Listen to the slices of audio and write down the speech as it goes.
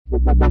Hi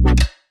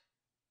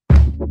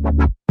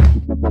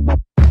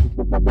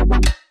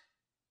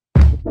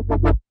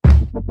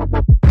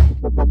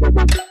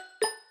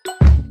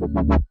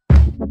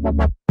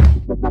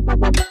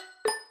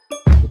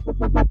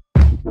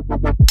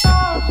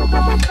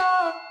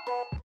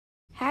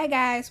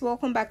guys,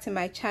 welcome back to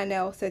my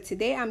channel. So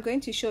today I'm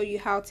going to show you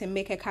how to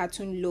make a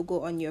cartoon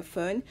logo on your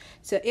phone.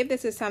 So if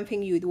this is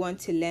something you'd want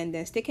to learn,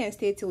 then stick and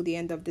stay till the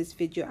end of this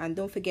video, and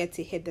don't forget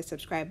to hit the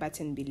subscribe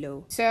button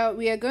below. So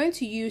we are going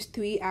to use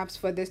 3 apps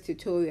for this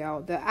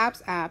tutorial. The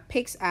apps are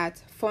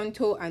PicsArt,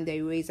 Phonto, and the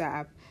Eraser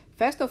app.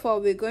 First of all,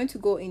 we're going to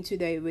go into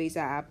the Eraser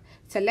app,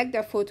 select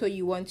the photo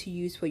you want to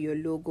use for your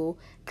logo,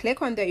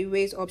 click on the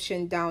erase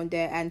option down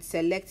there and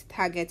select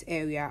target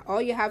area. All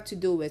you have to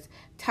do is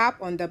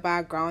tap on the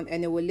background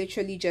and it will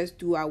literally just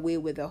do away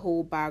with the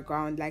whole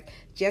background, like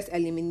just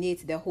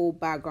eliminate the whole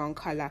background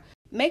color.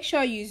 Make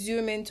sure you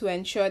zoom in to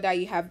ensure that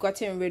you have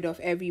gotten rid of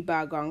every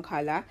background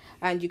color,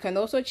 and you can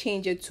also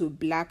change it to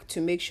black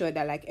to make sure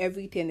that like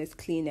everything is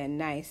clean and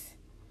nice.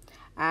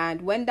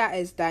 And when that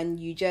is done,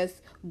 you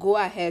just go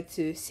ahead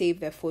to save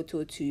the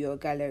photo to your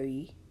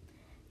gallery.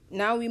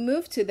 Now we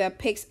move to the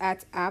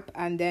PicsArt app,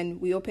 and then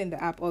we open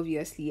the app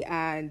obviously,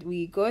 and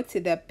we go to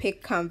the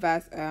pick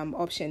canvas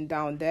option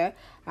down there.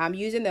 I'm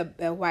using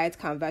a white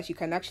canvas. You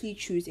can actually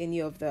choose any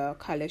of the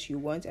colors you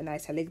want, and I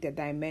select the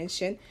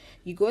dimension.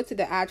 You go to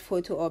the add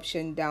photo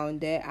option down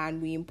there,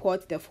 and we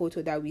import the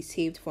photo that we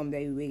saved from the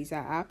Eraser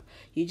app.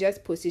 You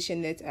just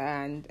position it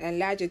and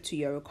enlarge it to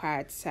your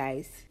required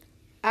size.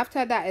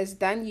 After that is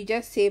done, you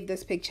just save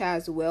this picture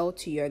as well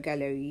to your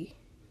gallery.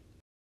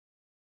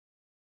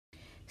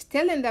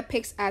 Still in the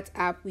PicsArt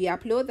app, we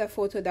upload the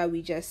photo that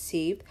we just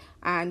saved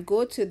and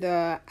go to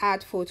the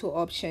add photo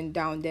option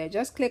down there.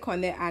 Just click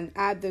on it and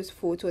add this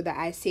photo that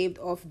I saved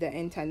off the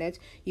internet.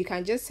 You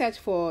can just search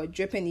for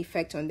dripping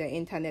effect on the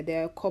internet.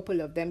 There are a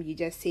couple of them. You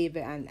just save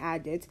it and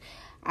add it.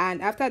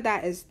 And after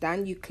that is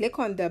done, you click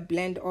on the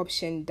blend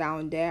option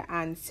down there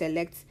and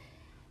select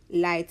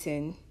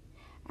lighten.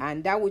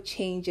 And that will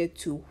change it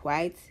to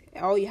white.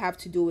 All you have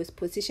to do is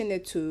position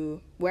it to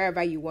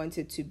wherever you want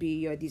it to be,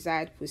 your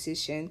desired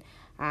position,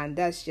 and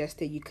that's just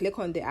it. You click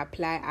on the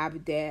apply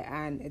app there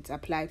and it's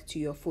applied to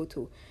your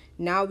photo.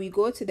 Now we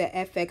go to the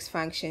FX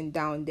function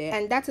down there,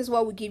 and that is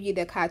what will give you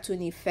the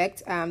cartoon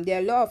effect. There are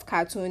a lot of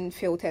cartoon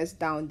filters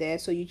down there,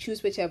 so you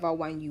choose whichever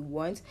one you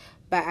want,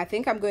 but I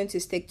think I'm going to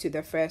stick to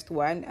the first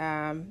one.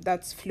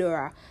 That's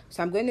Flora,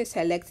 so I'm going to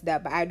select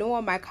that, but I don't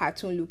want my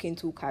cartoon looking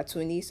too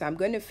cartoony, so I'm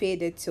going to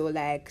fade it to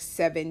like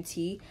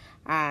 70,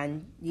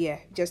 and yeah,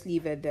 just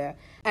leave it there,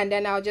 and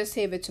then I'll just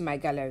save it to my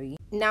gallery.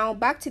 Now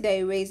back to the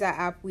Eraser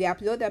app, we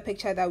upload the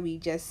picture that we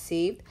just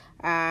saved,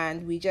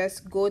 and we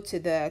just go to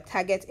the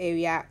target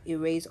area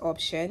erase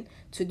option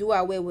to do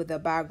away with the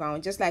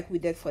background, just like we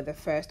did for the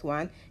first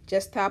one.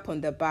 Just tap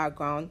on the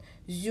background,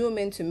 zoom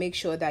in to make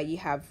sure that you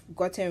have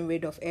gotten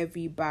rid of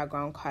every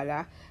background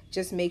color.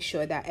 Just make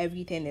sure that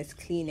everything is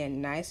clean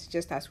and nice,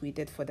 just as we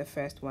did for the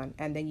first one,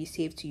 and then you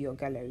save to your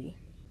gallery.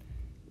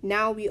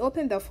 Now we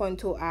open the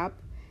Phonto app,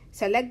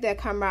 select the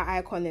camera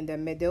icon in the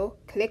middle,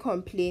 click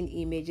on plain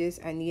images,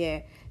 and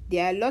yeah,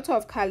 there are a lot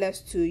of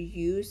colors to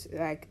use,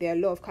 like there are a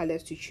lot of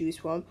colors to choose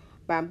from,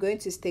 but I'm going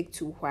to stick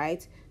to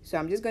white. So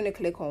I'm just going to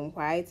click on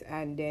white,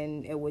 and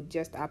then it would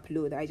just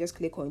upload. I just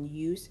click on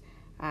use,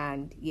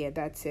 and yeah,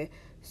 that's it.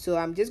 So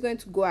I'm just going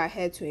to go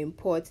ahead to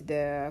import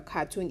the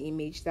cartoon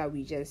image that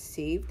we just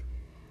saved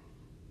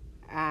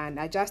and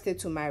adjust it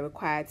to my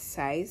required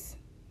size.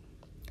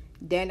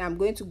 Then I'm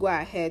going to go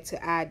ahead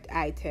to add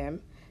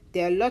item.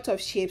 There are a lot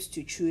of shapes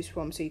to choose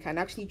from, so you can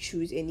actually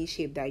choose any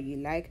shape that you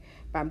like,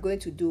 but I'm going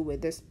to do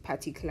with this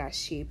particular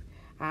shape.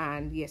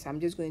 And yes, I'm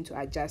just going to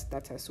adjust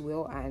that as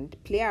well and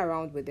play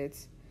around with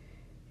it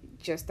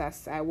just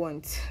as I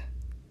want.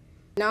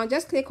 Now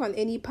just click on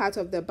any part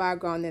of the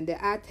background and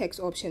the add text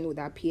option would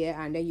appear,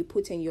 and then you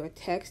put in your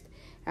text.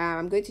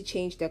 I'm going to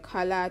change the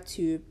color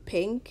to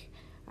pink,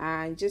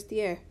 and just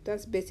yeah,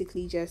 that's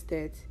basically just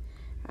it.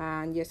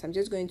 And yes, I'm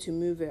just going to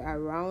move it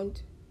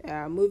around.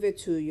 Move it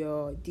to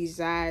your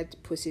desired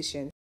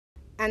position,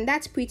 and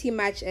that's pretty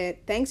much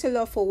it. Thanks a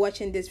lot for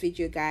watching this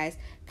video, guys.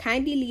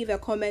 Kindly leave a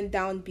comment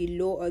down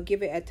below or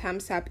give it a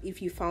thumbs up if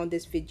you found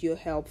this video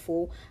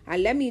helpful,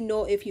 and let me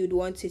know if you'd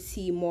want to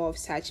see more of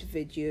such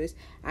videos.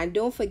 And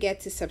don't forget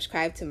to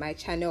subscribe to my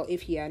channel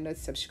if you are not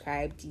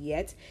subscribed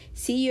yet.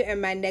 See you in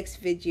my next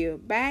video.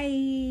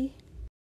 Bye.